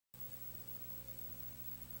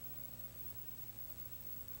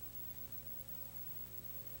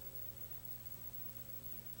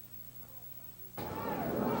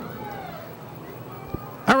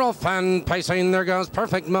Off and pacing, there goes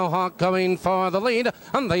Perfect Mohawk going for the lead.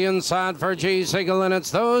 On the inside for G. Siegel, and it's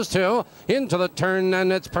those two into the turn,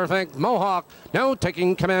 and it's Perfect Mohawk now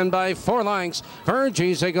taking command by 4 lengths. For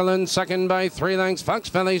G. Siegel in second by 3 lengths, Fox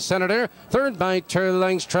Valley Senator. Third by 2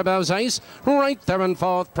 lengths, Trebow's Ice. Right there in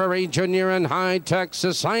fourth, Prairie Junior and High Tech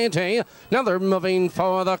Society. Now they're moving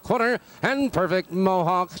for the quarter, and Perfect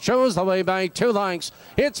Mohawk shows the way by 2 lengths.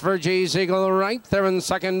 It's for G. Siegel right there in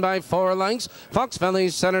second by 4 lengths. Fox Valley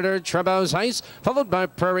Senator, Trebow's Ice, followed by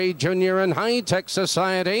Prairie Junior and High Tech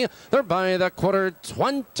Society. They're by the quarter,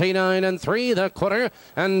 29 and 3 the quarter,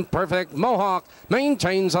 and Perfect Mohawk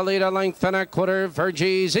maintains a lead a length and a quarter. For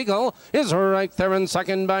G. Siegel is right there in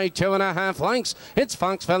second by 2.5 lengths. It's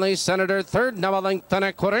Fox Valley Senator third, now a length and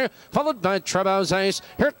a quarter, followed by Trebow's Ice.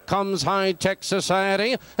 Here comes High Tech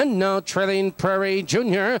Society, and now trailing Prairie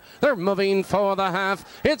Junior. They're moving for the half.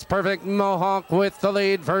 It's Perfect Mohawk with the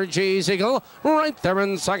lead for G. Siegel. Right there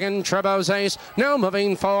in second, Trebow's Ace. Now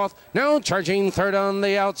moving fourth. Now charging third on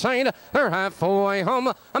the outside. They're halfway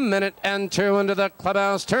home. A minute and 2 into the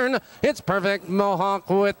clubhouse turn. It's Perfect Mohawk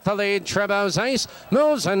with the lead. Trebow's Ace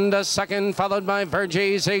moves into second, followed by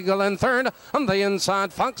G. Siegel in third. On the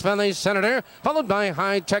inside, Fox Valley Senator, followed by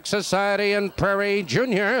High Tech Society and Prairie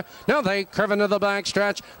Junior. Now they curve into the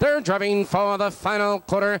backstretch. They're driving for the final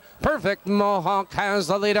quarter. Perfect Mohawk has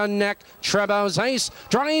the lead on neck. Trebow's Ace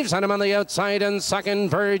drives at him on the outside in second.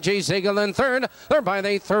 G. Siegel in third. They're by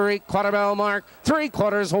the 3/4 mile mark.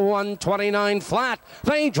 3/4, 129 flat.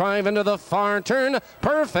 They drive into the far turn.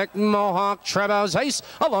 Perfect Mohawk, Trebow's Ace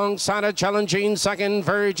alongside a challenging second.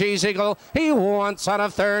 G. Siegel, he wants out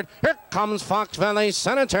of third. Here comes Fox Valley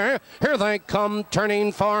Senator. Here they come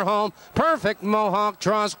turning for home. Perfect Mohawk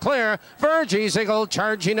draws clear. G. Siegel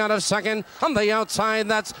charging out of second. On the outside,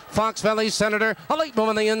 that's Fox Valley Senator. A late move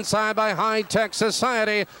on the inside by High Tech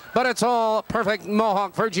Society, but it's all Perfect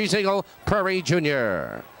Mohawk for G. Siegel, Prairie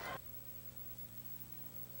Junior.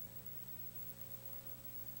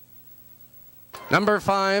 Number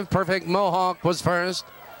 5, Perfect Mohawk was first.